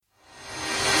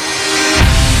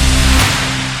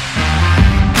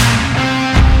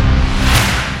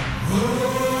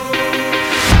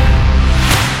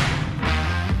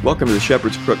Welcome to the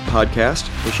Shepherd's Crook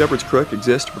podcast. The Shepherd's Crook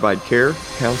exists to provide care,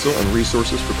 counsel, and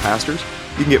resources for pastors.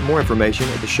 You can get more information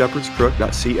at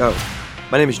theshepherdscrook.co.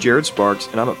 My name is Jared Sparks,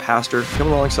 and I'm a pastor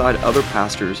coming alongside other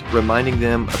pastors, reminding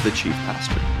them of the chief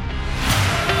pastor.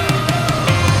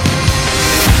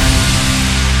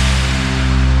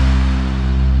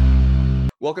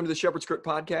 Welcome to the Shepherd's Crook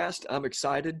podcast. I'm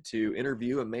excited to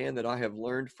interview a man that I have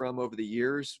learned from over the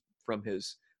years, from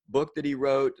his book that he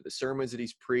wrote, the sermons that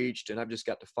he's preached, and I've just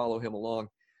got to follow him along,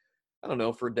 I don't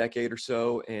know, for a decade or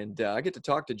so. And I get to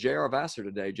talk to J.R. Vassar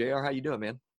today. J.R., how you doing,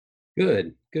 man?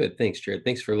 Good. Thanks, Jared.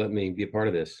 Thanks for letting me be a part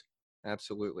of this.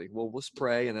 Absolutely. Well, let's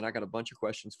pray, and then I got a bunch of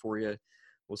questions for you.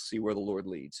 We'll see where the Lord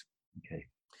leads. Okay.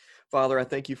 Father, I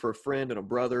thank you for a friend and a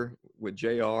brother with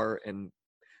J.R., and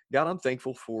God, I'm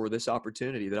thankful for this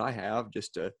opportunity that I have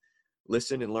just to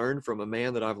listen and learn from a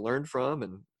man that I've learned from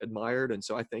and admired. And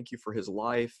so I thank you for his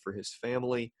life, for his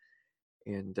family.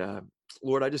 And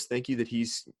Lord, I just thank you that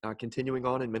he's continuing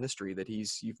on in ministry, that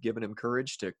you've given him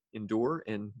courage to endure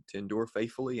and to endure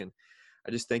faithfully. And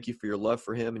I just thank you for your love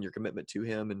for him and your commitment to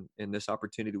him and this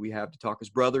opportunity we have to talk as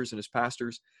brothers and as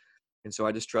pastors. And so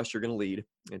I just trust you're going to lead.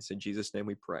 And it's in Jesus' name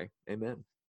we pray. Amen.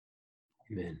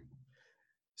 Amen.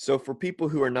 So for people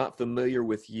who are not familiar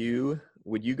with you,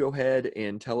 would you go ahead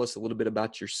and tell us a little bit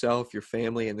about yourself, your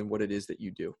family, and then what it is that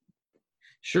you do?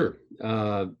 Sure.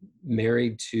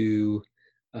 Married to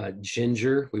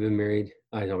Ginger. We've been married.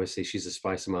 I always say she's the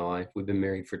spice of my life. We've been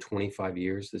married for 25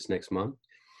 years this next month.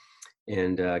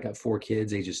 And I got 4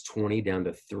 kids, ages 20 down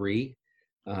to 3.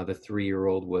 The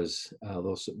 3-year-old was a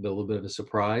little bit of a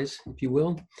surprise, if you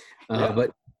will, but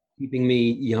keeping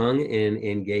me young and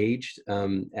engaged,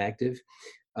 active.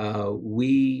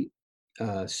 We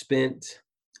spent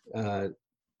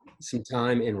some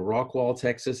time in Rockwall,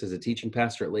 Texas as a teaching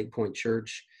pastor at Lake Point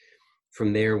Church.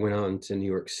 From there, went on to New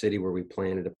York City where we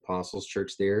planted Apostles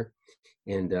Church there.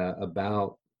 And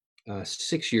about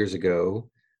 7 years ago,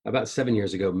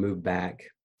 moved back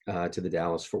to the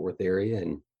Dallas-Fort Worth area.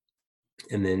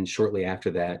 And then shortly after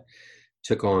that,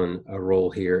 took on a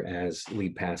role here as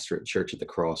lead pastor at Church at the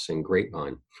Cross in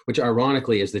Grapevine, which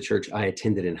ironically is the church I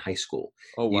attended in high school.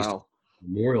 Oh, wow.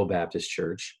 Memorial Baptist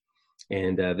Church.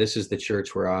 And this is the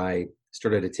church where I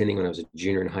started attending when I was a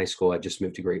junior in high school. I just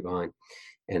moved to Grapevine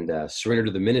and surrendered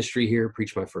to the ministry here,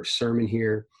 preached my first sermon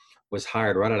here, was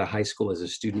hired right out of high school as a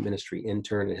student ministry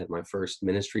intern and had my first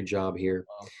ministry job here.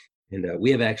 Wow. And we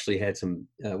have actually had some,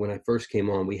 when I first came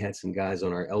on, we had some guys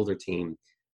on our elder team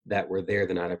that were there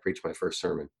the night I preached my first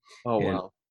sermon. Oh,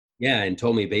 wow. Yeah, and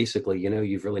told me basically,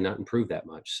 you've really not improved that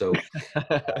much. So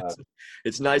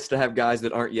it's nice to have guys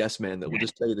that aren't yes men that will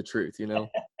just tell you the truth,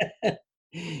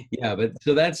 Yeah, but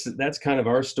so that's kind of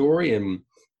our story and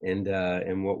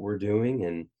what we're doing,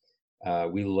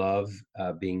 and we love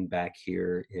being back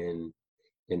here in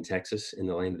Texas, in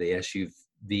the land of the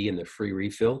SUV and the free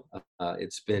refill.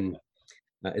 It's been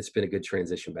a good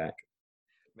transition back.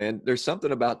 Man, there's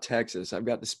something about Texas. I've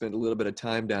got to spend a little bit of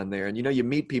time down there. And, you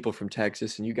meet people from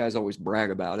Texas and you guys always brag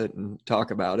about it and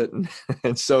talk about it.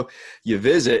 And so you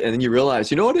visit and then you realize,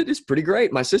 you know what, it is pretty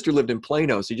great. My sister lived in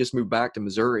Plano. So she just moved back to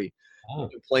Missouri,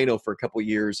 lived in Plano for a couple of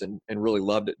years and really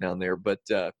loved it down there. But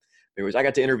anyways, I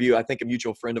got to interview, I think, a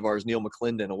mutual friend of ours, Neil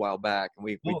McClendon, a while back.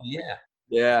 And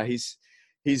yeah,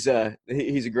 he's a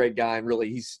great guy, and really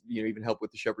he's even helped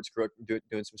with the Shepherd's Crook doing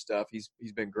some stuff. He's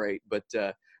been great, but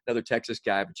another Texas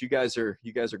guy. But you guys are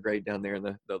great down there in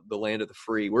the land of the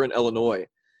free. We're in Illinois,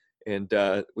 and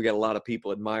we got a lot of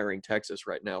people admiring Texas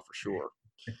right now for sure.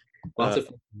 Lots of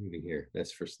fun moving here.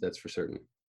 That's for certain.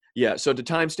 Yeah. So to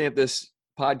timestamp this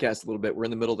podcast a little bit, we're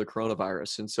in the middle of the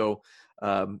coronavirus, and so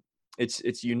it's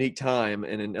a unique time.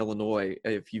 And in Illinois,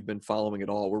 if you've been following it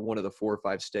all, we're one of the 4 or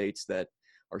 5 states that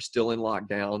are still in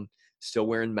lockdown, still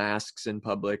wearing masks in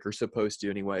public, or supposed to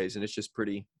anyways. And it's just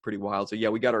pretty wild. So yeah,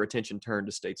 we got our attention turned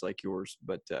to states like yours.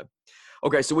 But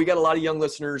okay, so we got a lot of young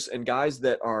listeners and guys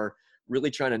that are really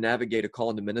trying to navigate a call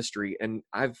into ministry. And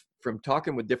from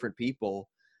talking with different people,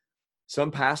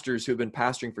 some pastors who've been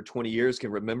pastoring for 20 years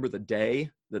can remember the day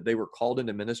that they were called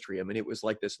into ministry. I mean, it was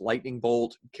like this lightning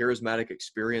bolt, charismatic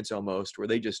experience almost, where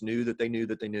they just knew that they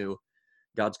knew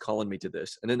God's calling me to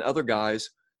this. And then other guys,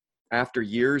 after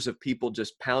years of people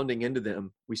just pounding into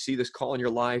them, we see this call in your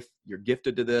life, you're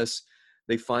gifted to this.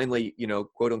 They finally,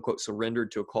 quote unquote, surrendered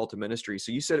to a call to ministry.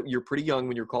 So you said you're pretty young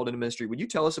when you're called into ministry. Would you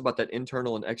tell us about that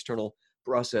internal and external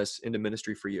process into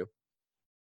ministry for you?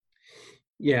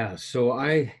 Yeah. So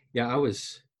I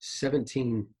was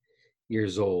 17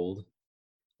 years old,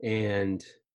 and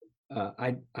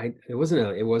it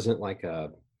wasn't like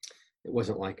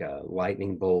a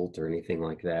lightning bolt or anything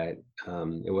like that.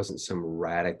 It wasn't some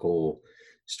radical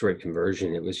story of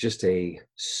conversion. It was just a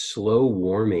slow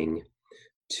warming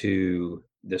to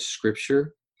the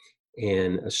scripture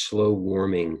and a slow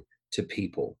warming to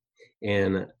people.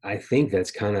 And I think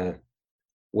that's kind of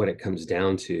what it comes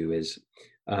down to is,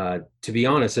 to be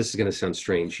honest, this is going to sound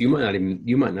strange. You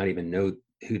might not even know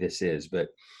who this is, but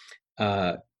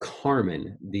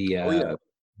Carmen, the Oh yeah.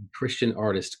 Christian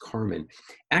artist Carmen,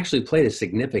 actually played a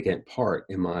significant part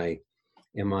in my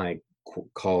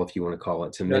call, if you want to call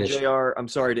it, to Now, ministry. JR, I'm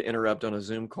sorry to interrupt on a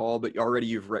Zoom call, but already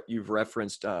you've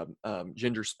referenced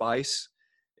Ginger Spice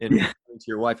in Yeah. referring to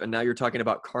your wife, and now you're talking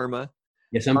about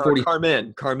Yes, I'm 40.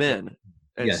 Carmen.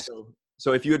 And Yes.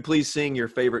 so if you would please sing your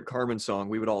favorite Carmen song,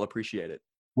 we would all appreciate it.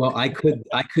 Well, I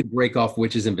could break off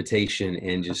Witch's Invitation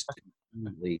and just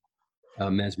completely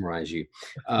mesmerize you.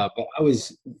 But I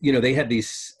was, they had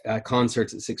these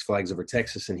concerts at Six Flags over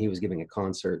Texas, and he was giving a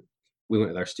concert. We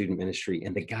went with our student ministry,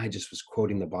 and the guy just was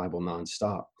quoting the Bible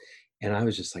nonstop. And I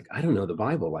was just like, I don't know the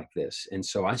Bible like this. And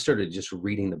so I started just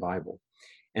reading the Bible.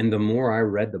 And the more I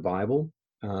read the Bible,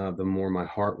 the more my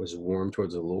heart was warm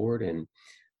towards the Lord. And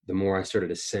the more I started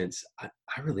to sense, I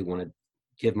really want to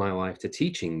give my life to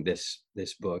teaching this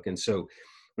book. And so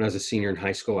when I was a senior in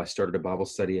high school, I started a Bible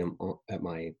study at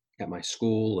my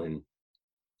school, and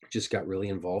just got really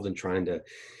involved in trying to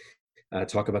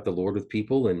talk about the Lord with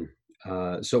people. And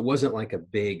so it wasn't like a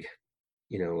big,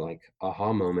 like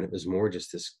aha moment. It was more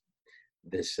just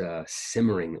this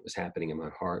simmering that was happening in my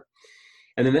heart.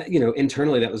 And then that,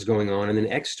 internally that was going on. And then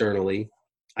externally,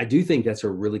 I do think that's a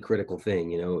really critical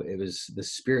thing. It was the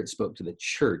Spirit spoke to the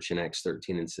church in Acts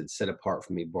 13 and said, "Set apart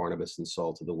for me Barnabas and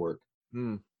Saul to the work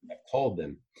Hmm. I called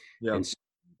them." Yeah. And so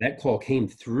that call came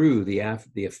through the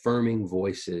affirming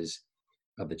voices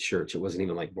of the church. It wasn't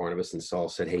even like Barnabas and Saul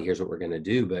said, "Hey, here's what we're going to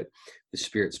do," but the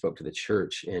Spirit spoke to the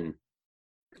church. And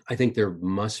I think there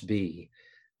must be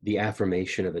the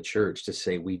affirmation of the church to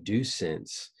say, we do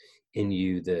sense in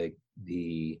you the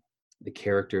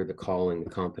character, the calling, the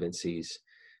competencies,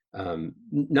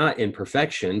 not in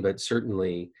perfection, but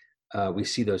certainly we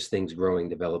see those things growing,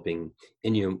 developing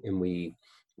in you, and we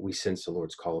sense the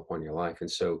Lord's call upon your life.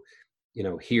 And so,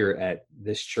 here at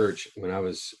this church, when I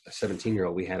was a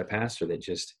 17-year-old, we had a pastor that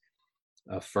just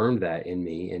affirmed that in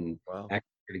me and Wow.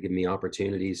 actually to give me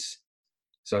opportunities.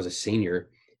 So I was a senior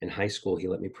in high school. He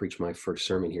let me preach my first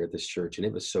sermon here at this church, and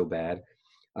it was so bad.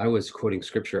 I was quoting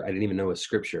scripture. I didn't even know it was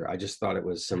scripture. I just thought it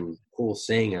was some cool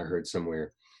saying I heard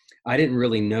somewhere. I didn't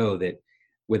really know that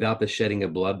without the shedding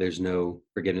of blood, there's no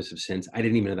forgiveness of sins. I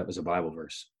didn't even know that was a Bible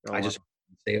verse. Oh, I wow. just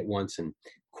say it once and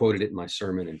quoted it in my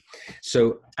sermon. And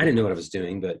so I didn't know what I was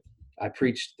doing, but I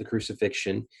preached the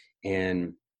crucifixion,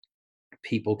 and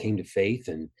people came to faith,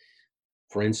 and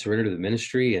friends surrendered to the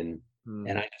ministry. Hmm.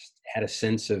 And I just had a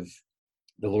sense of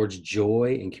the Lord's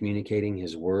joy in communicating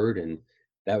his word. And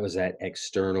that was that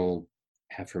external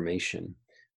affirmation.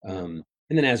 Yeah. And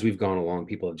then as we've gone along,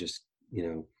 people have just,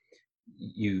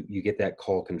 you get that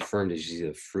call confirmed as you see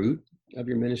the fruit of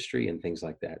your ministry and things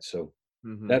like that. So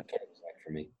Hmm. that's what it was like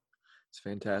for me. It's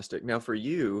fantastic. Now, for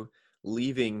you,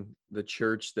 leaving the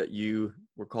church that you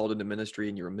were called into ministry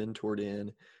and you were mentored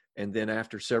in, and then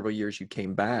after several years you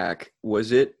came back,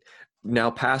 was it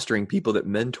now pastoring people that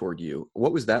mentored you?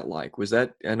 What was that like? Was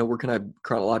that, I know we're kind of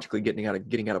chronologically getting out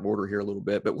of order here a little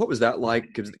bit, but what was that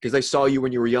like? Because they saw you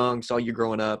when you were young, saw you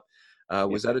growing up. Yeah.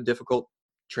 Was that a difficult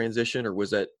transition, or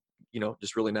was that,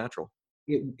 just really natural?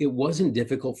 It wasn't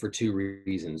difficult for two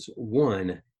reasons.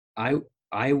 One, I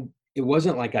I it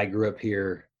wasn't like I grew up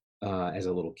here as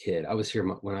a little kid. I was here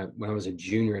when I was a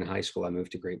junior in high school. I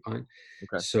moved to Grapevine,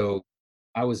 Okay. so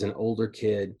I was an older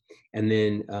kid. And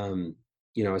then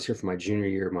I was here for my junior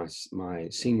year, my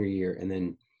senior year, and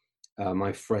then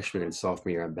my freshman and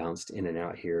sophomore year. I bounced in and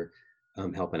out here,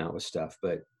 helping out with stuff.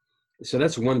 But so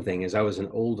that's one thing, is I was an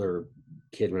older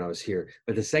kid when I was here.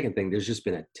 But the second thing,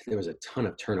 there was a ton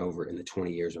of turnover in the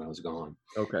 20 years when I was gone.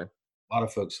 Okay. A lot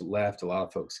of folks left, a lot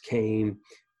of folks came.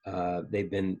 They've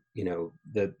been,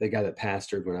 the guy that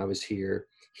pastored when I was here,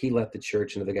 he left the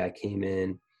church. Another guy came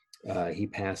in, he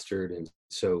pastored. And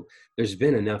so there's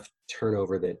been enough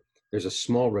turnover that there's a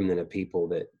small remnant of people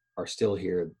that are still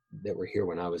here that were here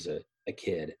when I was a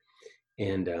kid.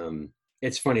 And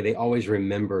it's funny, they always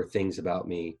remember things about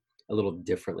me a little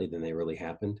differently than they really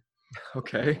happened.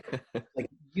 Okay. Like,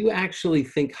 you actually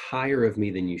think higher of me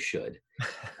than you should.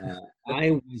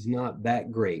 I was not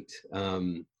that great.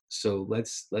 So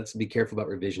let's be careful about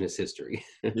revisionist history.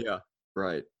 Yeah.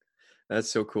 Right. That's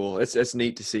so cool. It's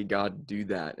neat to see God do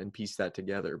that and piece that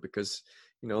together, because,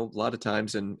 a lot of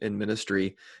times in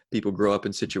ministry, people grow up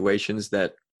in situations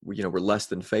that, were less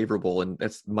than favorable. And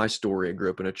that's my story. I grew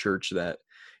up in a church that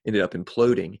ended up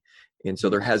imploding. And so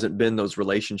there hasn't been those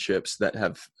relationships that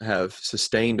have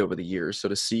sustained over the years. So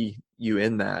to see you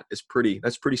in that is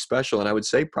that's pretty special. And I would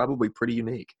say probably pretty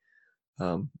unique.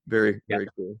 Very, Yeah, very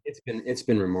cool. it's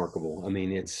been remarkable. I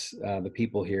mean, it's the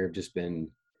people here have just been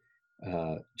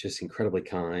just incredibly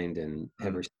kind and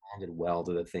have Mm, responded well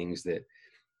to the things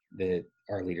that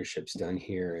our leadership's done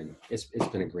here, and it's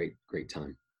been a great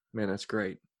time. man, that's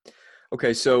great.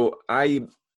 Okay. So I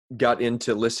got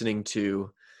into listening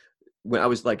to when I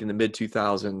was like in the mid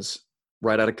 2000s,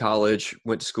 right out of college,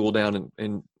 went to school down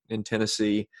in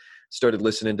Tennessee, started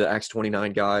listening to Acts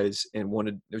 29 guys and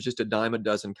it was just a dime a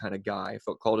dozen kind of guy. I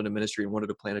felt called into ministry and wanted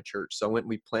to plant a church. So I went and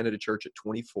we planted a church at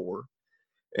 24.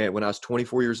 And when I was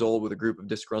 24 years old with a group of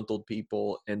disgruntled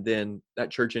people, and then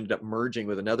that church ended up merging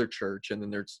with another church. And then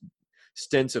there's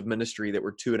stints of ministry that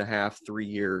were 2.5, 3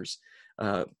 years.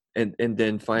 And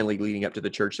then finally leading up to the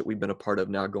church that we've been a part of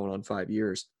now going on 5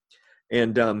 years.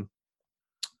 And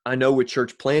I know with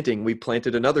church planting, we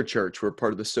planted another church. We're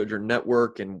part of the Sojourn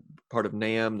Network and part of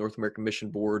NAM, North American Mission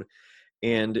Board.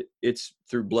 And it's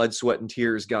through blood, sweat, and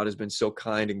tears, God has been so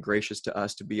kind and gracious to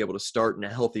us to be able to start in a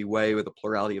healthy way with a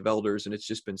plurality of elders. And it's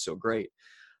just been so great.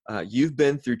 You've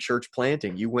been through church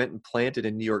planting. You went and planted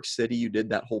in New York City. You did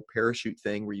that whole parachute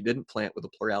thing where you didn't plant with a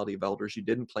plurality of elders. You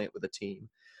didn't plant with a team.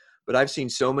 But I've seen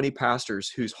so many pastors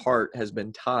whose heart has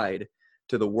been tied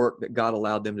to the work that God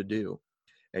allowed them to do.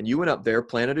 And you went up there,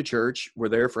 planted a church, were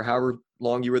there for however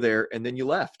long you were there, and then you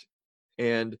left.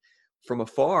 And from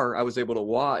afar, I was able to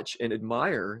watch and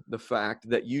admire the fact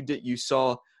that you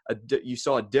saw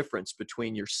a difference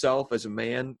between yourself as a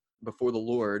man before the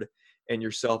Lord and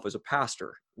yourself as a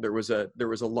pastor. There was a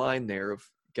line there of,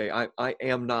 okay, I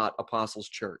am not Apostles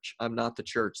Church. I'm not the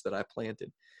church that I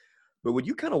planted. But would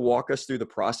you kind of walk us through the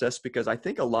process? Because I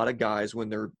think a lot of guys, when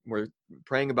we're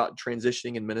praying about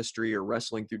transitioning in ministry or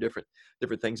wrestling through different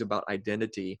things about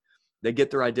identity, they get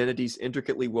their identities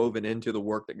intricately woven into the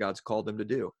work that God's called them to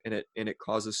do. And it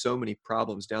causes so many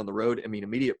problems down the road. I mean,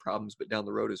 immediate problems, but down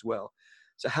the road as well.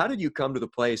 So how did you come to the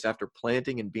place after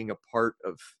planting and being a part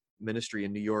of ministry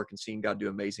in New York and seeing God do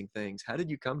amazing things? How did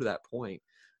you come to that point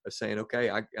of saying, okay,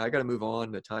 I got to move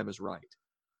on. The time is right.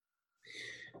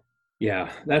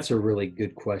 Yeah, that's a really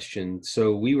good question.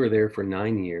 So we were there for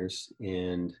 9 years,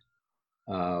 and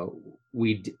uh,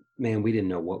 man, we didn't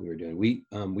know what we were doing.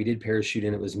 We did parachute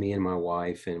in. It was me and my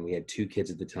wife, and we had 2 kids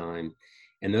at the time,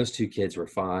 and those 2 kids were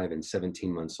 5 and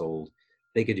 17 months old.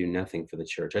 They could do nothing for the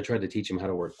church. I tried to teach them how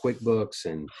to work QuickBooks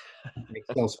and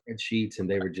Excel spreadsheets, and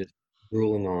they were just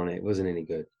drooling on it. It wasn't any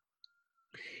good.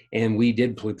 And we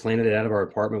planted it out of our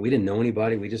apartment. We didn't know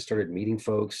anybody. We just started meeting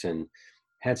folks and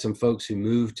had some folks who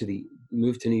moved to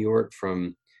New York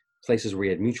from places where we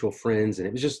had mutual friends.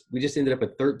 And we just ended up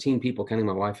with 13 people, counting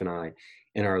my wife and I,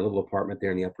 in our little apartment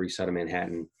there in the Upper East Side of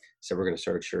Manhattan. So we're going to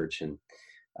start a church. And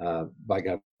by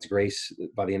God's grace,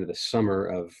 by the end of the summer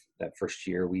of that first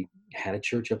year, we had a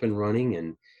church up and running.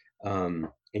 And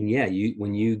yeah,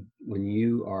 when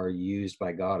you are used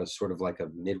by God as sort of like a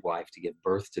midwife to give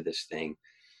birth to this thing,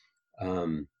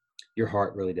 your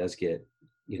heart really does get,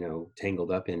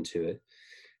 tangled up into it.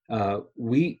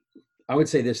 I would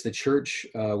say this: the church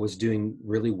was doing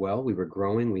really well. We were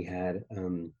growing. We had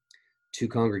 2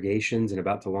 congregations and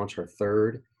about to launch our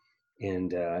third,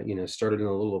 and started in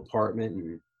a little apartment,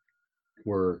 and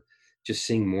we're just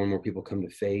seeing more and more people come to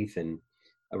faith, and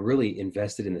really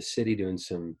invested in the city,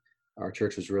 our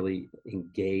church was really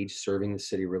engaged, serving the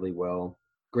city really well.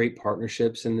 Great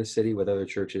partnerships in the city with other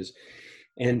churches,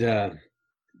 and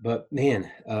but man,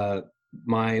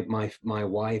 my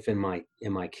wife and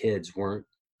my kids weren't.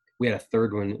 We had a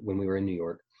third one when we were in New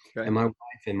York, Okay. and my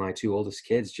wife and my 2 oldest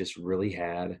kids were just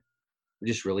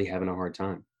really having a hard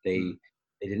time. They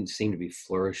didn't seem to be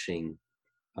flourishing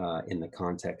in the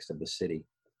context of the city,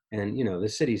 and the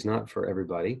city's not for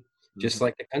everybody, just Mm-hmm.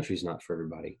 like the country's not for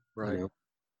everybody. Right.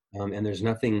 And there's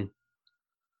nothing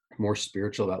more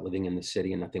spiritual about living in the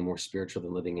city, and nothing more spiritual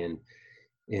than living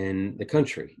in the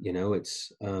country.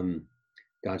 It's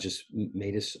God just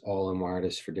made us all and wired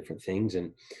us for different things.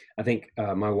 And I think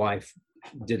my wife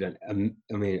did a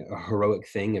heroic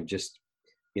thing of just,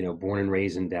 born and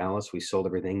raised in Dallas. We sold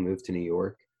everything, moved to New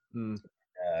York. Mm,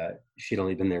 She'd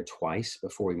only been there twice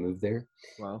before we moved there.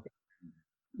 wow.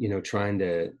 Trying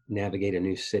to navigate a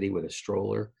new city with a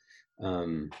stroller.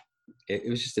 Um, it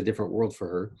was just a different world for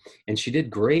her, and she did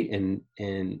great. And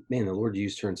man, the Lord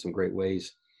used her in some great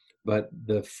ways. But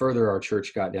the further our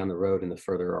church got down the road, and the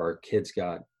further our kids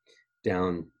got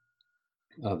down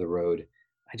the road,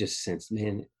 I just sensed,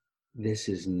 man, this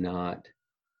is not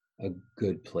a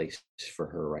good place for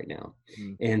her right now.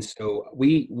 Mm. And so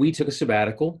we took a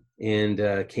sabbatical and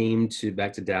came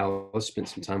back to Dallas, spent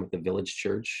some time with the Village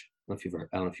Church. I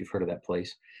don't know if you've heard of that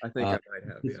place. I think I might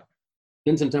have, yeah.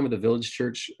 Spent some time with the Village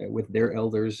Church with their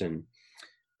elders, and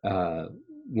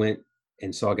went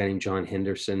and saw a guy named John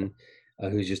Henderson,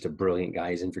 who's just a brilliant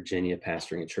guy. He's in Virginia,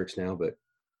 pastoring a church now, but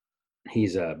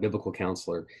he's a biblical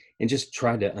counselor, and just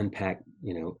tried to unpack,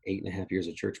 8.5 years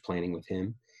of church planning with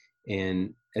him.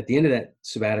 And at the end of that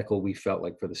sabbatical, we felt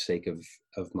like, for the sake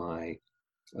of my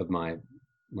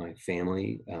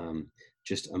family,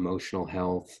 just emotional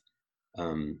health,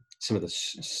 some of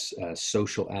the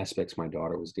social aspects my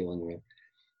daughter was dealing with,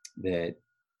 that,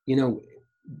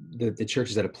 the church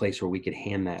is at a place where we could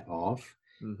hand that off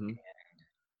Mm-hmm.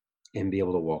 and be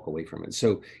able to walk away from it.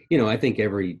 So, I think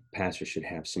every pastor should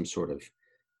have some sort of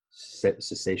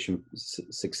succession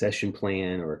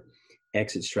plan or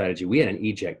exit strategy. We had an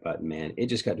eject button, man. It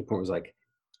just got to the point where it was like,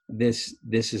 this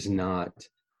is not,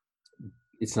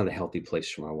 it's not a healthy place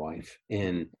for my wife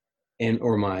and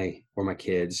or my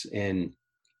kids. And,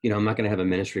 I'm not going to have a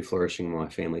ministry flourishing when my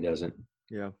family doesn't.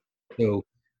 Yeah. So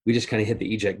we just kind of hit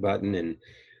the eject button, and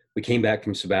we came back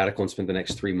from sabbatical and spent the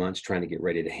next 3 months trying to get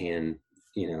ready to hand,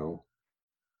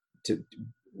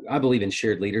 I believe in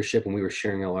shared leadership, and we were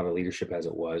sharing a lot of leadership as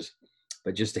it was,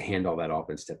 but just to hand all that off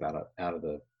and step out of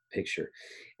the picture.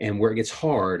 And where it gets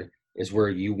hard is where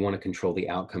you want to control the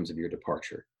outcomes of your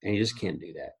departure, and you just can't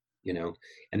do that,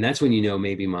 and that's when,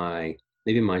 maybe my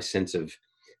sense of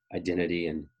identity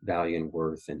and value and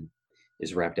worth and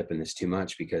is wrapped up in this too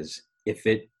much, because if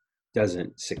it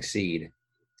doesn't succeed,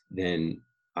 then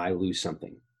I lose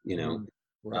something,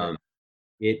 Right.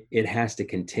 It has to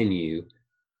continue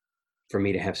for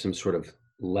me to have some sort of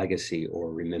legacy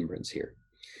or remembrance here.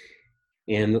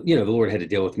 And, the Lord had to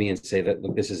deal with me and say that,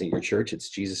 look, this isn't your church, it's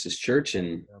Jesus's church.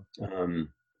 And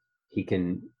he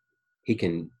can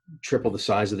triple the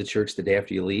size of the church the day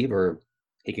after you leave, or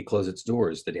he could close its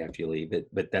doors the day after you leave.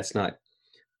 But that's not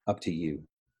up to you.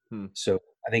 Hmm. So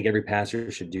I think every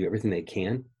pastor should do everything they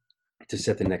can to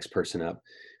set the next person up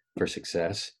for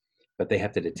success, but they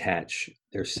have to detach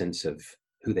their sense of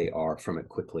who they are from it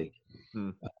quickly.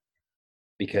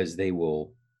 Because they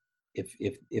will,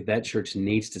 if that church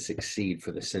needs to succeed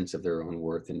for the sense of their own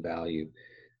worth and value,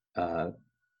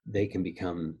 they can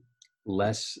become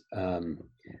less of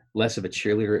a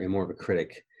cheerleader and more of a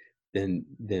critic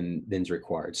than's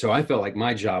required. So I felt like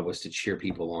my job was to cheer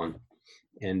people on,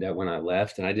 and when I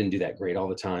left, and I didn't do that great all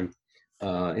the time,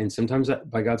 and sometimes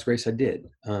by God's grace I did.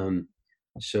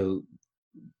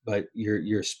 But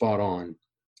you're spot on.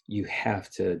 You have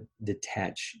to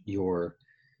detach your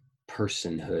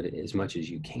personhood as much as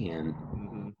you can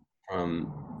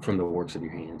from the works of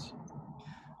your hands.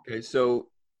 Okay, so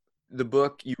the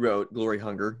book you wrote, Glory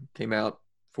Hunger, came out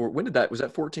when did that, was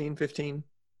that 14, 15,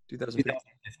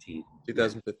 2015?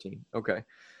 2015. Okay.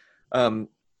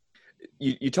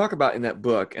 You talk about in that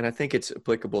book, and I think it's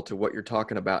applicable to what you're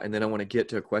talking about, and then I want to get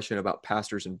to a question about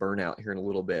pastors and burnout here in a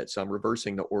little bit. So I'm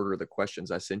reversing the order of the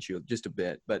questions I sent you just a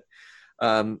bit. But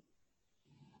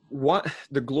what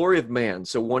the glory of man,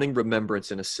 so wanting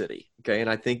remembrance in a city, okay? And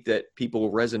I think that people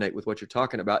will resonate with what you're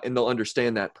talking about, and they'll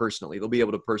understand that personally. They'll be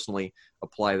able to personally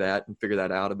apply that and figure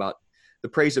that out. About the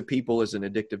praise of people is an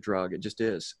addictive drug. It just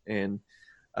is. And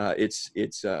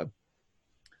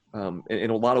in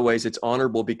a lot of ways, it's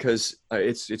honorable because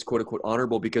it's quote unquote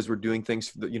honorable because we're doing things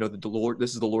for the Lord.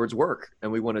 This is the Lord's work, and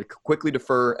we want to quickly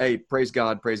defer. Hey, praise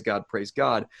God, praise God, praise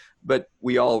God. But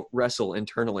we all wrestle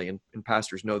internally, and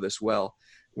pastors know this well,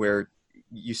 where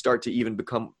you start to even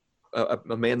become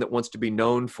a man that wants to be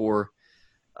known for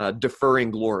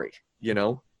deferring glory.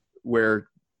 Where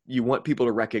you want people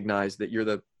to recognize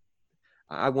that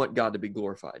I want God to be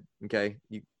glorified. Okay.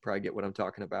 You probably get what I'm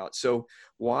talking about. So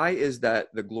why is that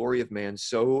the glory of man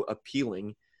so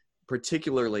appealing,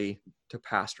 particularly to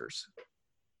pastors?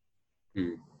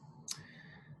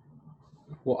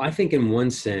 Well, I think in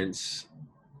one sense,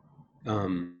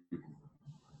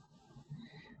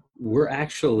 we're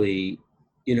actually,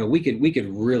 we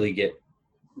could really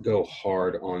go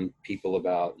hard on people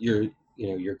about your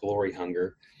glory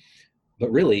hunger.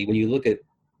 But really, when you look at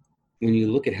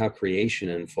how creation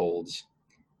unfolds,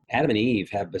 Adam and Eve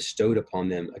have bestowed upon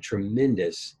them a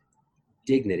tremendous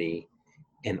dignity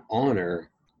and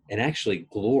honor and actually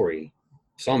glory.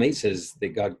 Psalm 8 says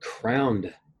that God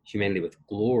crowned humanity with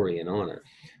glory and honor.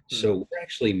 So we're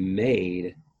actually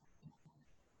made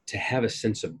to have a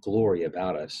sense of glory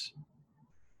about us,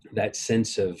 that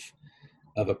sense of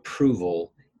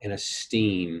approval and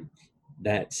esteem,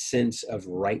 that sense of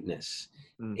rightness.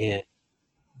 And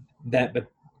but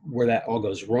where that all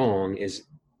goes wrong is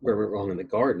where it went wrong in the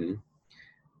garden,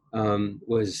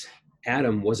 was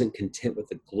Adam wasn't content with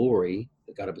the glory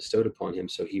that God had bestowed upon him.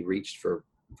 So he reached for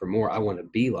more. I want to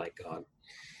be like God.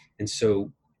 And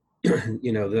so,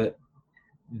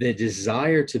 the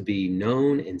desire to be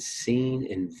known and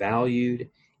seen and valued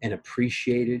and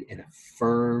appreciated and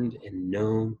affirmed and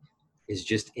known is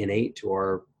just innate to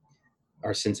our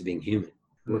sense of being human.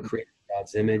 We're Mhm. created in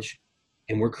God's image,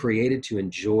 and we're created to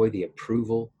enjoy the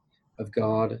approval of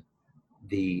God,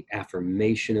 the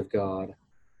affirmation of God,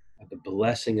 the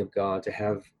blessing of God, to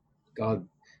have God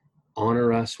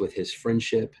honor us with his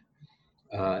friendship.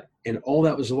 And all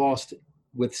that was lost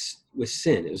with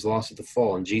sin. It was lost at the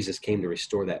fall, and Jesus came to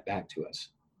restore that back to us.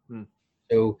 Hmm.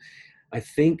 So I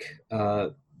think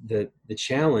the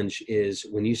challenge is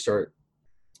when you start,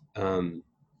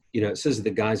 it says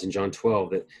the guys in John 12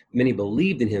 that many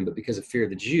believed in him, but because of fear of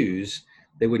the Jews,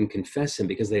 they wouldn't confess him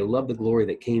because they loved the glory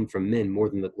that came from men more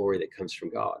than the glory that comes from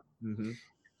God. Mm-hmm.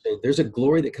 So there's a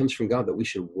glory that comes from God that we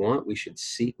should want, we should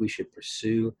seek, we should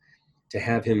pursue, to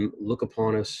have him look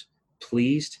upon us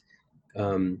pleased.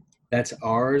 That's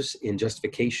ours in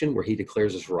justification, where he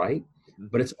declares us right, but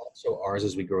Mm-hmm. it's also ours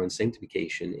as we grow in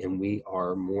sanctification, and we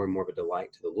are more and more of a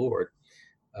delight to the Lord,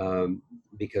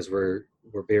 because we're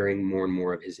bearing more and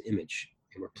more of his image,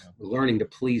 and we're learning to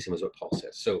please him, is what Paul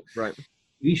says. So Right.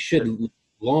 we should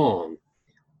long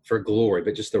for glory,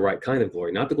 but just the right kind of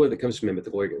glory, not the glory that comes from him, but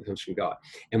the glory that comes from God.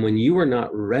 And when you are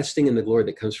not resting in the glory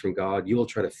that comes from God, you will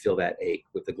try to fill that ache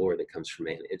with the glory that comes from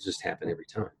man. It just happens every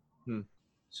time. Hmm.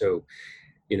 So,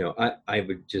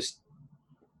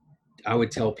 I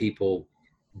would tell people,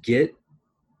 get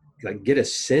a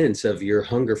sense of your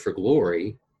hunger for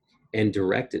glory and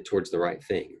direct it towards the right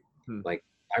thing. Hmm. Like,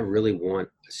 I really want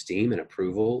esteem and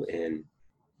approval, and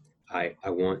I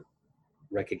want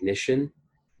recognition.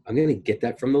 I'm going to get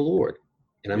that from the Lord,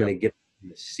 and I'm Yep. going to get in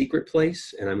the secret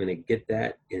place, and I'm going to get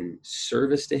that in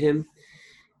service to him.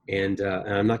 And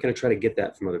I'm not going to try to get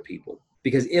that from other people,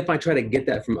 because if I try to get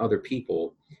that from other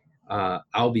people,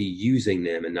 I'll be using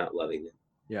them and not loving them.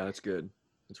 Yeah, that's good.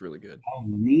 That's really good. I'll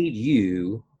need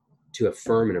you to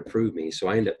affirm and approve me. So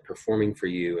I end up performing for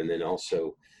you, and then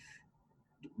also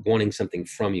wanting something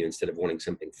from you instead of wanting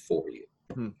something for you.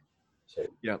 Hmm. So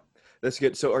Yeah, that's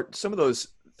good. So are some of those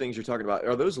things you're talking about,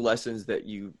 are those lessons that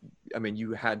you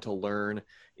had to learn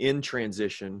in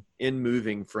transition, in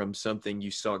moving from something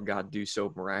you saw God do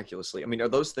so miraculously? I mean, are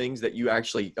those things that you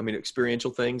actually,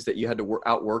 experiential things that you had to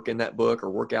outwork in that book or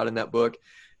work out in that book?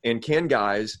 And can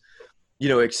guys,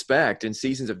 expect in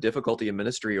seasons of difficulty in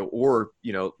ministry, or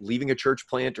leaving a church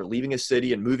plant or leaving a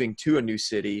city and moving to a new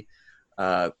city,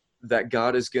 that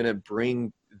God is going to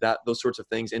bring those sorts of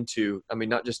things into,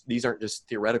 not just, these aren't just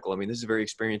theoretical. This is very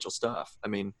experiential stuff.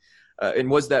 And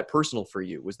was that personal for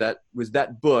you? Was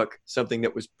that book something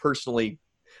that was personally,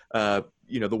 the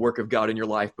work of God in your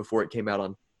life before it came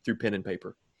out through pen and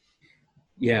paper?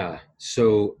 yeah.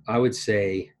 So I would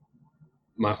say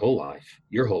my whole life,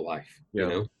 your whole life,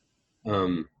 Yeah.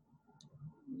 um,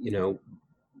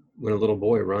 when a little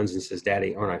boy runs and says,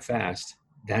 "Daddy, aren't I fast?"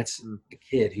 That's Mm. a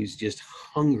kid who's just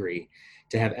hungry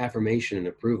to have affirmation and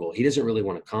approval. He doesn't really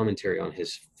want a commentary on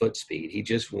his foot speed. He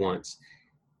just wants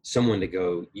someone to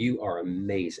go, "You are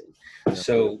amazing." Yeah.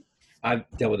 So I've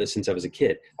dealt with this since I was a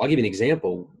kid. I'll give you an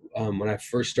example. When I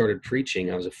first started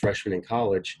preaching, I was a freshman in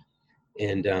college,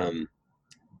 and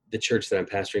the church that I'm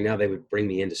pastoring now, they would bring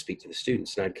me in to speak to the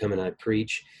students, and I'd come and I'd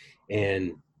preach,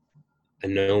 and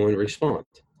no one would respond.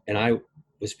 And I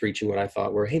was preaching what I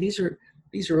thought were, hey, these are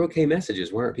okay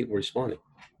messages. Why aren't people responding?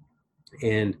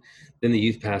 And then the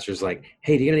youth pastor's like,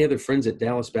 hey, do you got any other friends at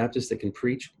Dallas Baptist that can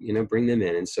preach? Bring them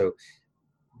in. And so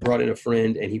brought in a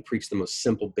friend, and he preached the most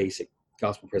simple, basic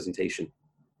gospel presentation.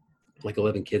 Like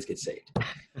 11 kids get saved.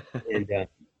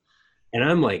 And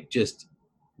I'm like just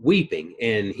weeping.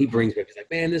 And he brings me up. He's like,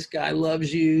 man, this guy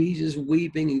loves you. He's just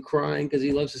weeping and crying because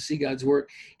he loves to see God's work.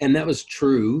 And that was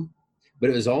true. But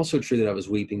it was also true that I was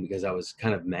weeping because I was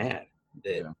kind of mad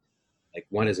that, like,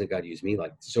 why doesn't God use me?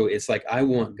 So it's like, I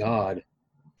want God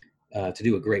to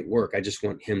do a great work. I just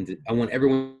want I want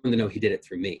everyone to know he did it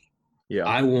through me. Yeah.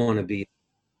 I want to be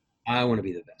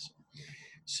the vessel.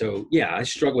 So yeah, I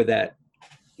struggle with that.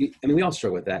 We all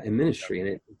struggle with that in ministry, and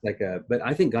it's like but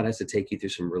I think God has to take you through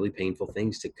some really painful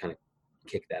things to kind of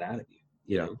kick that out of you,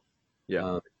 you know?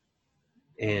 Yeah.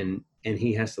 And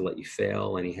he has to let you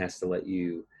fail, and he has to let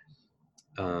you,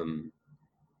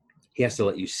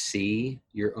 see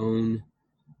your own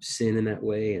sin in that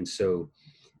way. And so,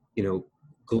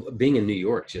 being in New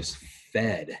York just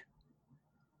fed,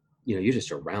 you're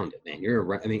just around it, man. You're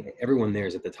around, everyone there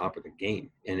is at the top of the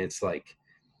game. And it's like,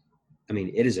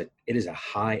 it is a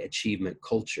high achievement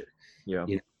culture. Yeah.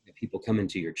 people come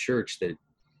into your church that,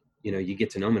 you get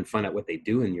to know them and find out what they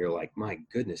do. And you're like, my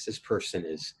goodness, this person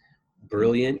is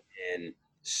brilliant and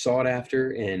sought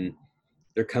after, and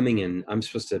they're coming and I'm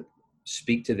supposed to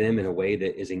speak to them in a way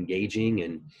that is engaging.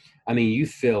 And I mean, you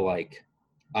feel like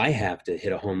I have to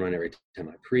hit a home run every time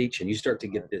I preach, and you start to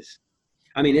get this.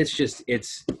 I mean, it's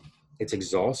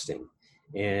exhausting.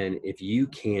 And if you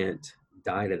can't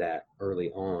die to that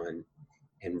early on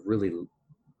and really,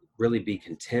 really be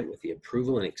content with the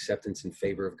approval and acceptance and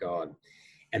favor of God,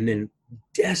 and then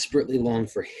desperately long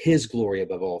for his glory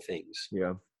above all things,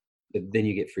 Yeah. then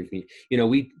you get free from you.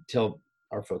 We tell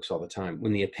our folks all the time,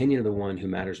 when the opinion of the one who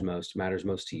matters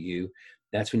most to you,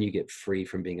 that's when you get free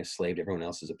from being a slave to everyone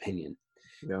else's opinion.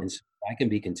 Yeah. And so I can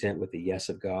be content with the yes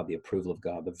of God, the approval of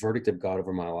God, the verdict of God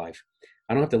over my life.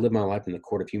 I don't have to live my life in the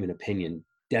court of human opinion,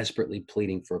 desperately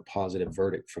pleading for a positive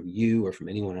verdict from you or from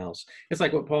anyone else. It's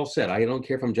like what Paul said, I don't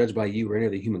care if I'm judged by you or any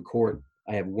other human court.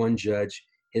 I have one judge.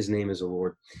 His name is the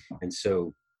Lord. And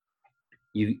so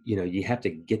you have to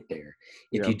get there.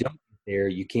 If you don't get there,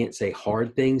 you can't say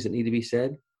hard things that need to be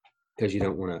said because you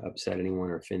don't want to upset anyone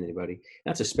or offend anybody.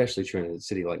 That's especially true in a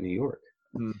city like New York.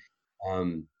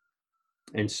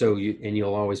 And so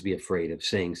you'll always be afraid of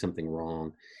saying something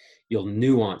wrong. You'll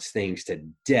nuance things to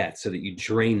death so that you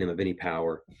drain them of any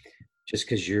power just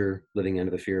because you're living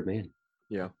under the fear of man.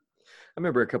 Yeah. I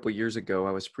remember a couple of years ago,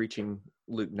 I was preaching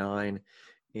Luke 9,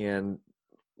 and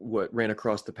what ran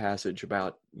across the passage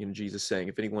about, Jesus saying,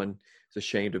 if anyone is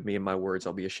ashamed of me and my words,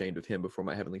 I'll be ashamed of him before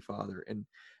my heavenly Father.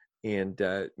 And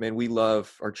man, we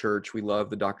love our church. We love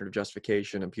the doctrine of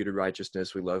justification, imputed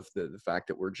righteousness. We love the fact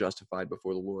that we're justified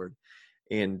before the Lord.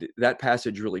 And that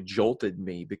passage really jolted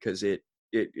me because it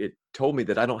told me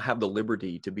that I don't have the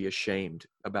liberty to be ashamed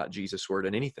about Jesus' word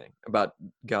and anything about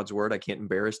God's word. I can't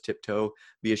embarrass, tiptoe,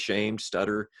 be ashamed,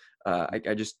 stutter. I'm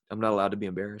not allowed to be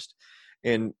embarrassed.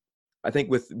 And I think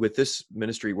with this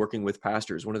ministry, working with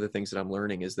pastors, one of the things that I'm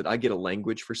learning is that I get a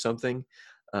language for something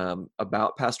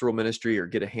about pastoral ministry, or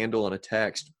get a handle on a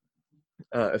text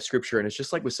of scripture. And it's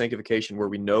just like with sanctification, where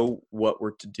we know what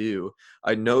we're to do.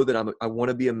 I know that I want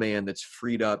to be a man that's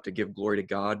freed up to give glory to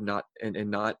God, not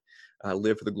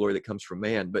live for the glory that comes from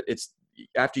man. But it's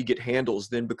after you get handles,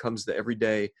 then becomes the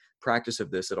everyday practice of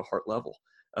this at a heart level,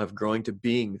 of growing to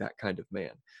being that kind of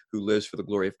man who lives for the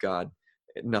glory of God,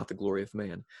 not the glory of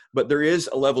man. But there is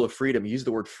a level of freedom. You use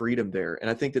the word freedom there.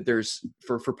 And I think that there's,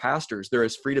 for pastors, there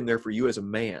is freedom there for you as a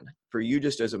man, for you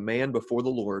just as a man before the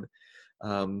Lord.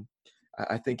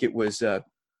 I think it was,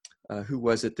 who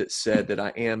was it that said that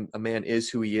a man is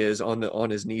who he is on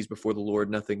his knees before the Lord,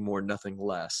 nothing more, nothing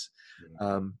less.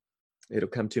 It'll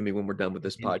come to me when we're done with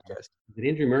this podcast. Is it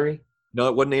Andrew Murray? No,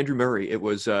 it wasn't Andrew Murray. It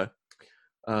was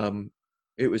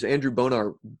Andrew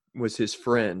Bonar was his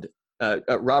friend.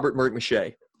 Robert McShay.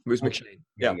 It was McShay.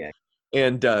 Yeah.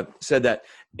 And said that.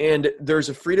 And there's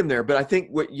a freedom there. But I think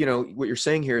what you're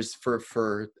saying here is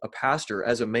for a pastor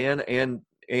as a man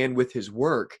and with his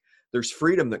work, there's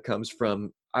freedom that comes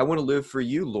from, I want to live for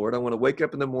you, Lord. I want to wake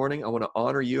up in the morning. I want to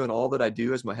honor you in all that I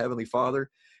do as my heavenly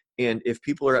Father. And if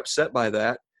people are upset by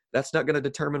that, that's not going to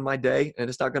determine my day, and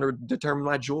it's not going to determine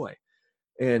my joy.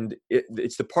 And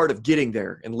it's the part of getting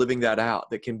there and living that out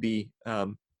that can be,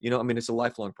 it's a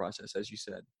lifelong process, as you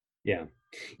said. Yeah.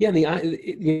 Yeah.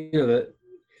 The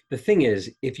thing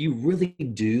is, if you really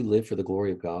do live for the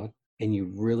glory of God and you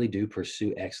really do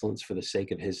pursue excellence for the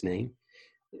sake of his name,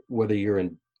 whether you're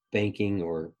in banking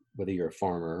or whether you're a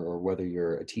farmer or whether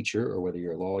you're a teacher or whether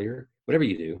you're a lawyer, whatever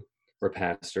you do, or a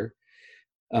pastor,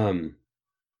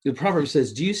 the proverb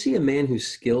says, do you see a man who's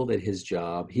skilled at his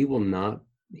job? He will not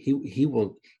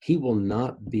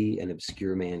be an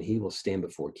obscure man. He will stand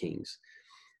before kings.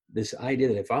 This idea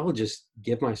that if I will just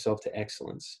give myself to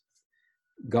excellence,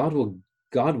 God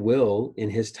will in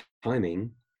his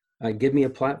timing give me a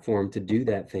platform to do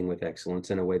that thing with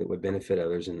excellence in a way that would benefit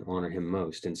others and honor him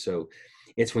most. And so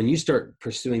it's when you start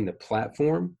pursuing the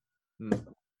platform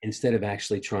instead of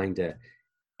actually trying to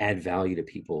add value to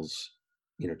people's,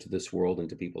 to this world and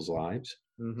to people's lives.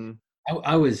 Mm-hmm.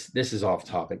 This is off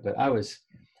topic, but I was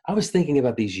thinking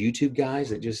about these YouTube guys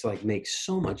that just like make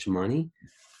so much money.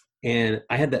 And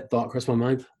I had that thought cross my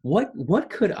mind. What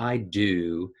could I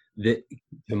do to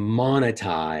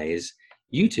monetize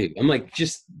YouTube? I'm like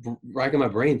just racking my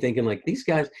brain thinking like these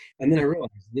guys. And then I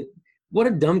realized what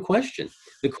a dumb question.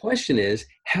 The question is,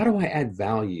 how do I add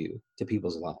value to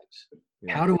people's lives?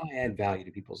 Yeah. How do I add value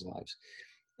to people's lives?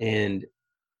 And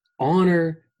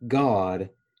honor God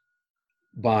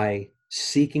by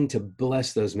seeking to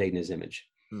bless those made in his image.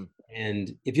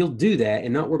 And if you'll do that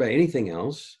and not worry about anything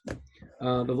else,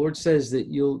 the Lord says that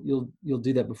you'll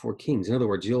do that before kings. In other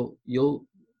words, you'll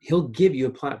he'll give you a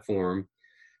platform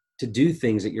to do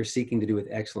things that you're seeking to do with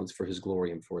excellence for his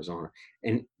glory and for his honor.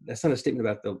 And that's not a statement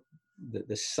about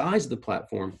the size of the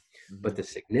platform, but the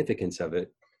significance of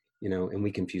it, and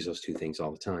we confuse those two things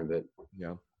all the time, but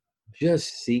Yeah.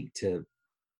 just seek to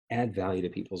add value to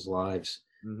people's lives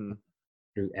Mm-hmm.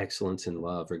 through excellence and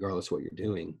love, regardless of what you're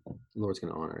doing. The Lord's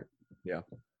going to honor it. Yeah,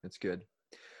 that's good.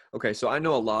 Okay, so I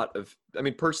know a lot of,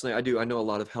 personally, I know a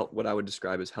lot of what I would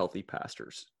describe as healthy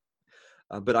pastors.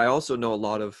 But I also know a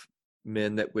lot of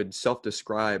men that would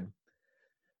self-describe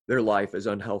their life as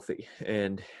unhealthy,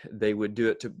 and they would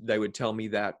they would tell me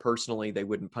that personally. They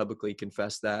wouldn't publicly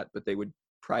confess that, but they would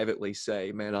privately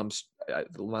say, man,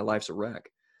 my life's a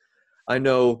wreck. I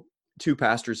know two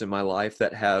pastors in my life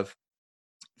that have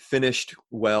finished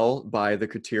well by the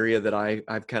criteria that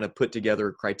I've kind of put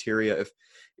together. Criteria: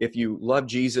 if you love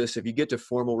Jesus, if you get to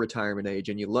formal retirement age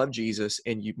and you love Jesus,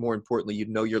 and more importantly,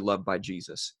 you're loved by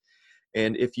Jesus,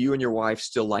 and if you and your wife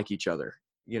still like each other,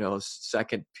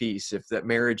 second piece, if that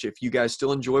marriage, if you guys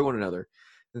still enjoy one another.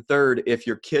 And third, if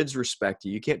your kids respect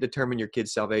you. You can't determine your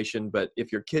kids' salvation, but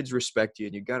if your kids respect you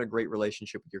and you've got a great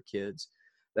relationship with your kids,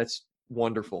 that's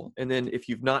wonderful. And then if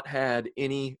you've not had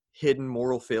any hidden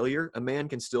moral failure, a man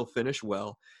can still finish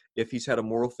well. If he's had a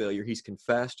moral failure, he's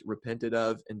confessed, repented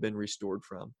of, and been restored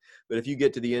from. But if you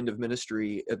get to the end of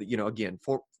ministry, again,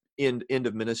 end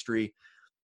of ministry,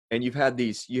 and you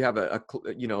have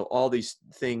all these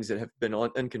things that have been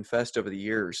unconfessed over the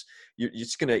years,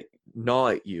 it's going to gnaw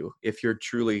at you if you're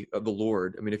truly of the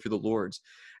Lord. If you're the Lord's.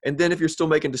 And then if you're still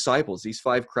making disciples, these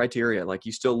 5 criteria, like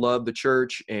you still love the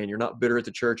church and you're not bitter at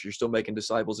the church, you're still making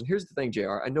disciples. And here's the thing,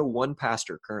 JR, I know one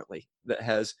pastor currently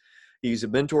he's a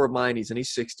mentor of mine. He's in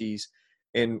his 60s.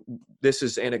 And this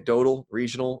is anecdotal,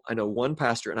 regional. I know one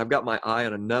pastor, and I've got my eye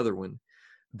on another one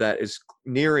that is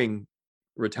nearing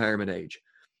retirement age,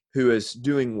 who is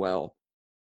doing well.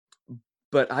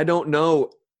 But I don't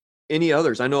know any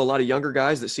others. I know a lot of younger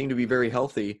guys that seem to be very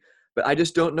healthy, but I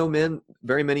just don't know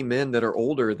very many men that are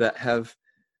older that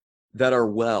are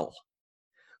well.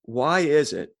 Why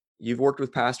is it? You've worked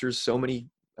with pastors so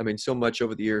much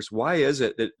over the years. Why is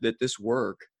it that this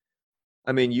work?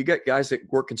 You get guys that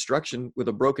work construction with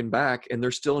a broken back, and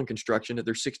they're still in construction at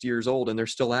they're 60 years old, and they're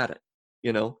still at it,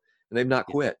 and they've not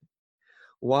quit.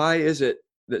 Why is it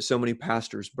that so many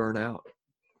pastors burn out?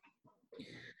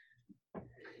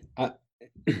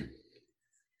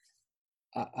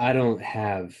 I don't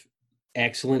have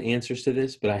excellent answers to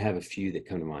this, but I have a few that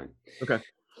come to mind. Okay.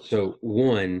 So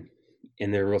one,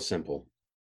 and they're real simple,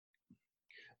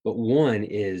 but one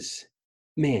is,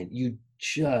 man, you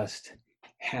just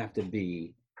have to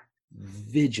be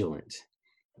vigilant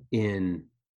in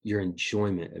your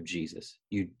enjoyment of Jesus.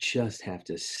 You just have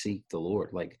to seek the Lord.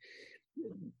 Like,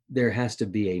 there has to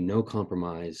be a no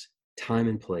compromise time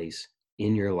and place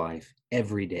in your life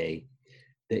every day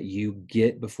that you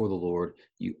get before the Lord.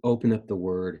 You open up the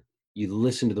Word, you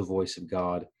listen to the voice of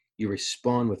God, you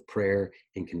respond with prayer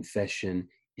and confession,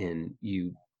 and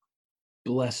you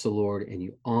bless the Lord and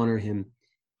you honor him,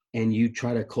 and you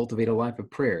try to cultivate a life of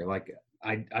prayer. Like,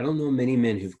 I don't know many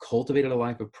men who've cultivated a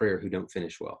life of prayer who don't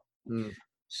finish well.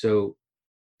 So,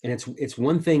 and it's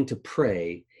one thing to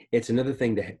pray, it's another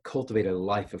thing to cultivate a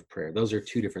life of prayer. Those are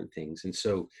two different things. And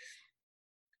so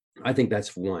I think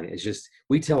that's one. It's just,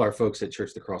 we tell our folks at Church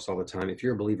of the Cross all the time, if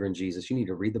you're a believer in Jesus, you need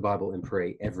to read the Bible and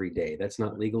pray every day. That's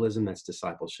not legalism, that's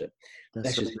discipleship.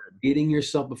 That's so just getting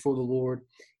yourself before the Lord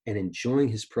and enjoying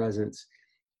his presence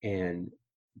and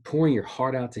pouring your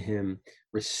heart out to him,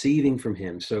 receiving from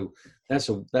him. So that's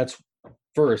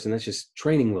first, and that's just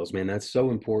training wheels, man. That's so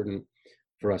important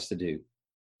for us to do.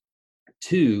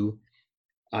 Two,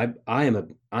 I'm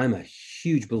a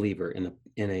huge believer in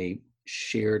a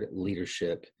shared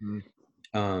leadership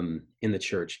in the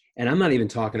church. And I'm not even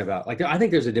talking about, like, I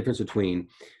think there's a difference between,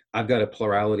 I've got a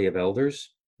plurality of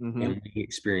elders and we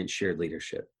experience shared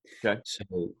leadership. Okay.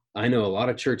 So I know a lot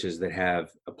of churches that have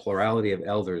a plurality of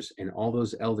elders, and all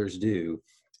those elders do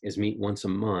is meet once a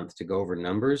month to go over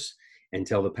numbers and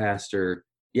tell the pastor,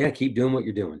 yeah, keep doing what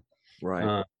you're doing.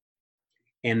 Right.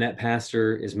 And that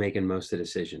pastor is making most of the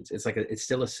decisions. It's like it's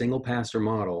still a single pastor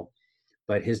model,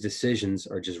 but his decisions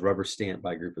are just rubber stamped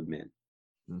by a group of men.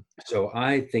 So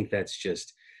I think that's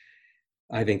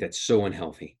so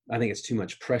unhealthy. I think it's too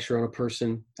much pressure on a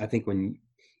person. I think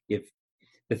if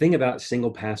the thing about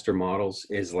single pastor models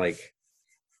is, like,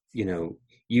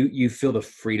 you feel the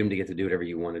freedom to get to do whatever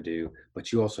you want to do,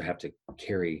 but you also have to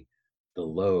carry the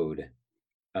load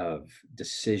of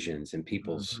decisions and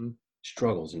people's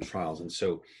struggles and trials. And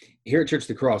so here at Church of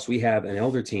the Cross, we have an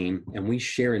elder team, and we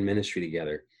share in ministry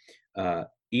together.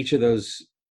 Each of those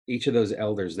each of those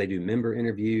elders, they do member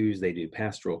interviews, they do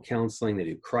pastoral counseling, they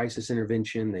do crisis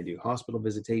intervention, they do hospital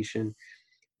visitation.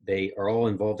 They are all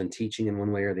involved in teaching in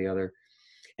one way or the other.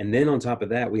 And then on top of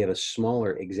that, we have a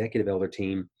smaller executive elder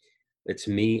team. It's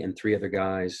me and 3 other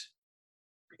guys.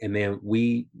 And man,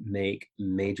 we make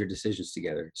major decisions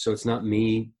together. So it's not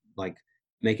me like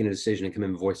making a decision and come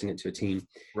in and voicing it to a team.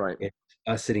 Right. It's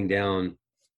us sitting down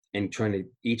and trying to,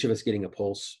 each of us getting a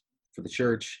pulse for the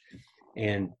church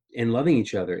and loving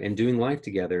each other and doing life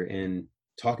together and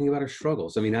talking about our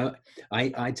struggles. I mean, I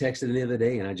texted him the other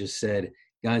day and I just said,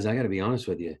 guys, I got to be honest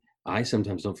with you. I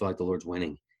sometimes don't feel like the Lord's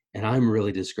winning and I'm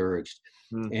really discouraged.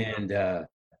 And,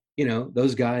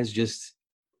 those guys just,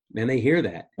 man, they hear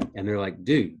that and they're like,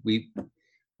 dude, we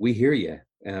hear you.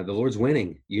 The Lord's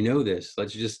winning. You know this.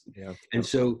 Let's just. Yeah. And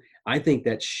so I think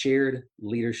that shared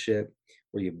leadership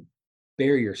where you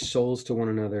bare your souls to one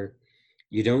another,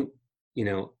 you don't,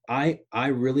 I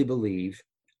really believe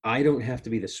I don't have to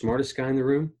be the smartest guy in the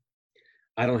room.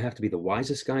 I don't have to be the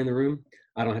wisest guy in the room.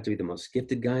 I don't have to be the most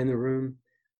gifted guy in the room.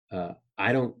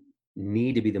 I don't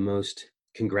need to be the most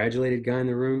congratulated guy in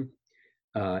the room.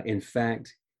 In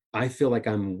fact, I feel like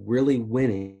I'm really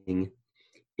winning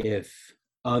if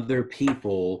other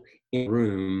people in the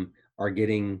room are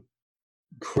getting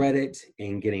credit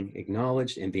and getting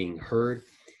acknowledged and being heard.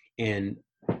 And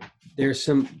there's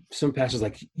some pastors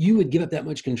like, you would give up that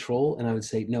much control? And I would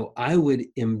say, no, I would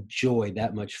enjoy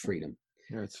that much freedom.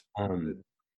 Yeah,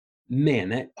 man,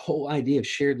 that whole idea of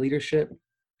shared leadership.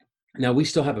 Now we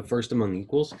still have a first among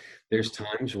equals. There's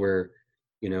times where,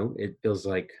 it feels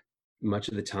like much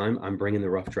of the time I'm bringing the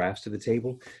rough drafts to the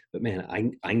table, but man, I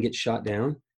can get shot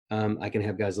down. I can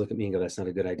have guys look at me and go, that's not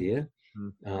a good idea.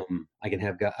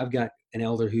 I've got an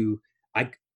elder who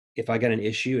if I got an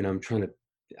issue and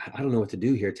I don't know what to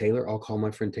do here, Taylor, I'll call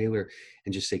my friend Taylor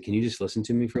and just say, can you just listen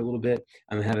to me for a little bit?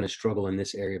 I'm having a struggle in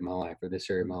this area of my life or this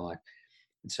area of my life.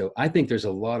 And so I think there's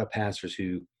a lot of pastors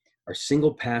who are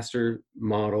single pastor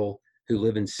model, who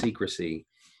live in secrecy,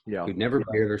 who never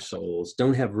bare their souls,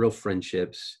 don't have real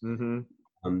friendships.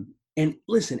 And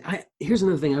listen, here's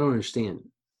another thing I don't understand.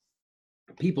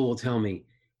 People will tell me,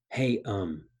 hey,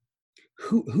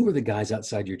 who are the guys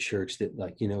outside your church that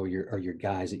are your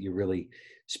guys that you really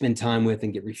spend time with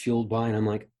and get refueled by? And I'm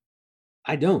like,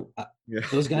 I don't.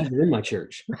 Those guys are in my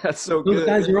church. That's so Those good.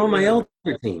 guys are on my elder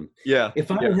team. Yeah. If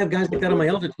I don't have guys like that on my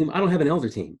elder team, I don't have an elder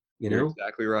team. You're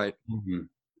exactly right.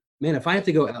 Man, if I have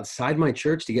to go outside my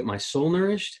church to get my soul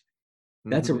nourished,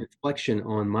 that's a reflection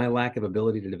on my lack of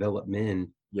ability to develop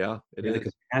men. Yeah, it is.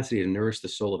 The capacity to nourish the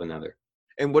soul of another.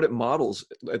 And what it models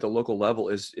at the local level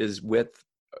is width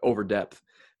over depth.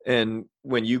 And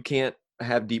when you can't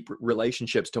have deep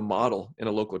relationships to model in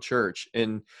a local church,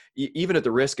 and even at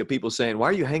the risk of people saying, why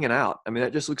are you hanging out? I mean,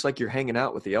 that just looks like you're hanging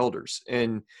out with the elders.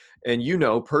 And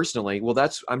personally, well,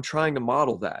 I'm trying to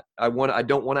model that. I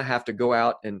don't want to have to go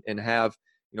out and have,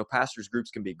 pastors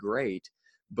groups can be great,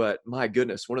 but my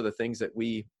goodness, one of the things that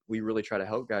we really try to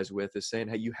help guys with is saying,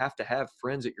 hey, you have to have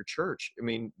friends at your church. I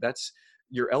mean, that's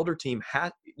your elder team.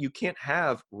 You can't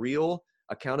have real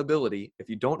accountability if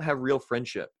you don't have real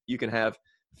friendship. You can have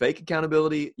fake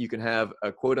accountability. You can have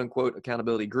a quote unquote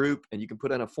accountability group, and you can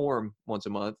put in a form once a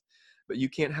month, but you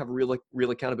can't have real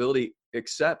accountability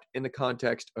except in the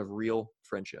context of real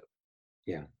friendship.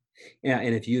 Yeah. Yeah.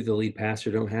 And if you, the lead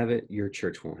pastor, don't have it, your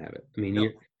church won't have it. I mean,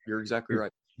 you're exactly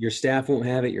right. Your staff won't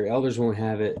have it. Your elders won't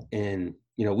have it. And,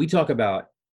 we talk about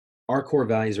our core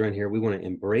values around here. We want to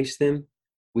embrace them.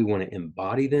 We want to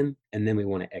embody them. And then we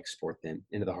want to export them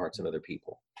into the hearts of other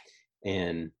people.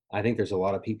 And I think there's a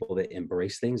lot of people that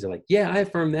embrace things. They're like, yeah, I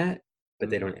affirm that, but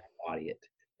they don't embody it.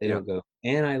 They don't go,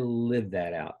 and I live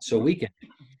that out. So we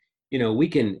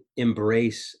can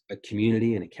embrace a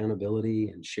community and accountability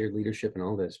and shared leadership and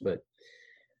all this, but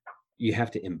you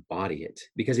have to embody it,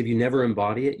 because if you never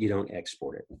embody it, you don't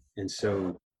export it. And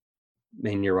so,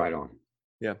 man, you're right on.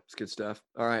 Yeah, it's good stuff.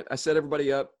 All right. I set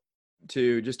everybody up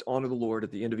to just honor the Lord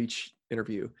at the end of each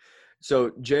interview.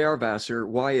 So J.R. Vassar,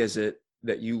 why is it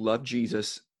that you love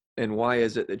Jesus, and why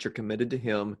is it that you're committed to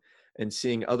him and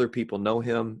seeing other people know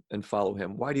him and follow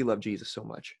him? Why do you love Jesus so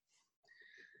much?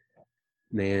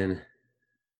 Man,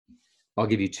 I'll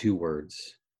give you 2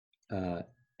 words.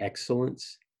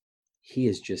 Excellence. He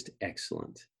is just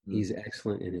excellent. He's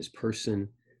excellent in his person.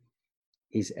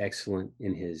 He's excellent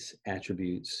in his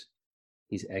attributes.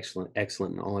 He's excellent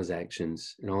in all his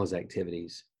actions and all his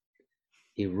activities.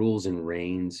 He rules and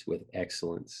reigns with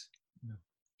excellence. Yeah.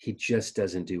 He just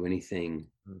doesn't do anything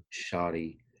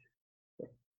shoddy.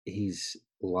 He's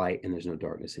light and there's no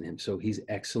darkness in him. So he's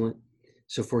excellent.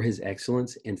 So for his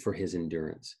excellence and for his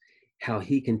endurance, how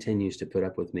he continues to put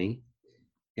up with me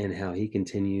and how he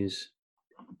continues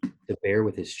to bear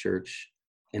with his church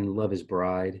and love his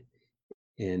bride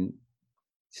and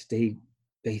stay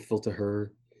faithful to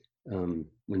her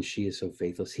when she is so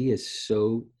faithless. He is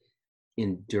so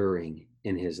enduring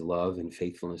in his love and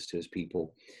faithfulness to his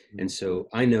people. And so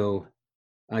I know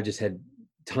I just had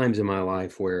times in my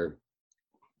life where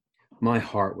my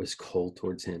heart was cold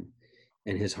towards him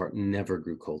and his heart never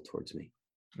grew cold towards me.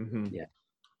 Mm-hmm. Yeah.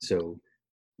 So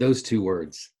those two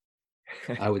words,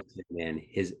 I would say, man,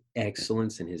 his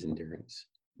excellence and his endurance.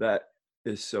 That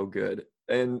is so good.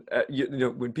 And you know,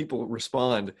 when people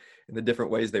respond in the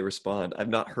different ways they respond, I've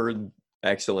not heard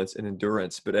excellence and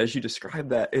endurance, but as you describe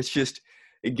that, it's just,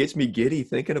 it gets me giddy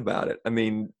thinking about it. I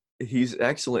mean, he's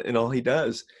excellent in all he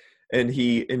does, and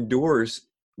he endures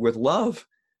with love.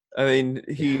 I mean,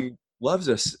 Yeah. he loves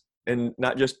us, and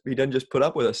not just, he doesn't just put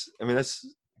up with us. I mean, that's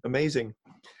amazing.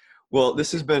 Well,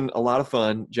 this has been a lot of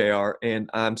fun, JR, and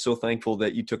I'm so thankful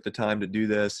that you took the time to do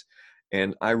this.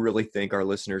 And I really think our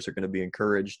listeners are going to be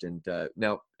encouraged. And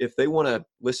now, if they want to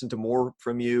listen to more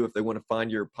from you, if they want to find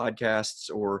your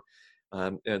podcasts or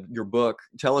your book,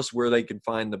 tell us where they can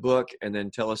find the book, and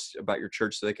then tell us about your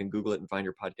church so they can Google it and find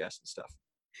your podcast and stuff.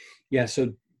 Yeah.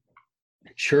 So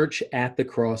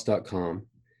churchatthecross.com.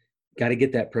 Got to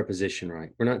get that preposition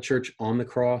right. We're not church on the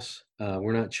cross.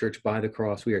 We're not church by the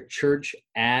cross. We are church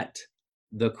at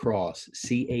the cross,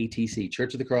 CATC,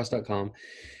 churchatthecross.com.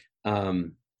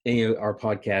 And you know, our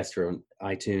podcasts are on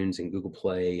iTunes and Google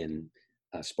Play and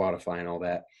Spotify and all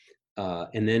that.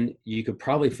 And then you could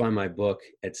probably find my book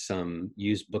at some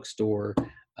used bookstore,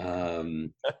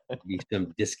 some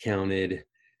discounted.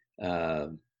 No,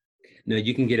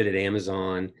 you can get it at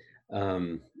Amazon,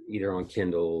 either on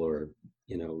Kindle or,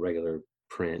 you know, regular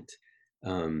print.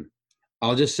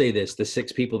 I'll just say this: the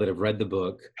 6 people that have read the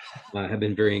book have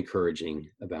been very encouraging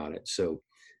about it. So,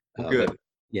 Good.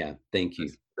 Yeah, thank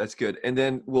you. That's good. And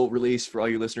then we'll release, for all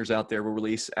you listeners out there, we'll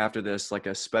release after this like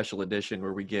a special edition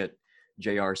where we get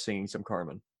JR singing some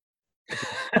Carmen.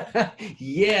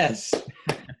 Yes.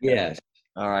 Yes.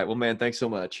 All right. Well, man, thanks so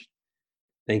much.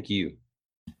 Thank you.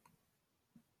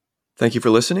 Thank you for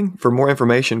listening. For more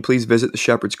information, please visit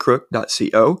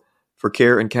theshepherdscrook.co. For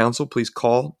care and counsel, please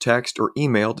call, text, or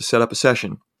email to set up a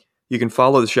session. You can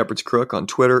follow The Shepherd's Crook on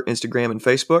Twitter, Instagram, and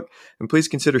Facebook. And please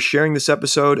consider sharing this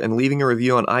episode and leaving a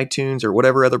review on iTunes or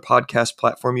whatever other podcast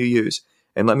platform you use.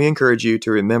 And let me encourage you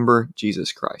to remember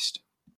Jesus Christ.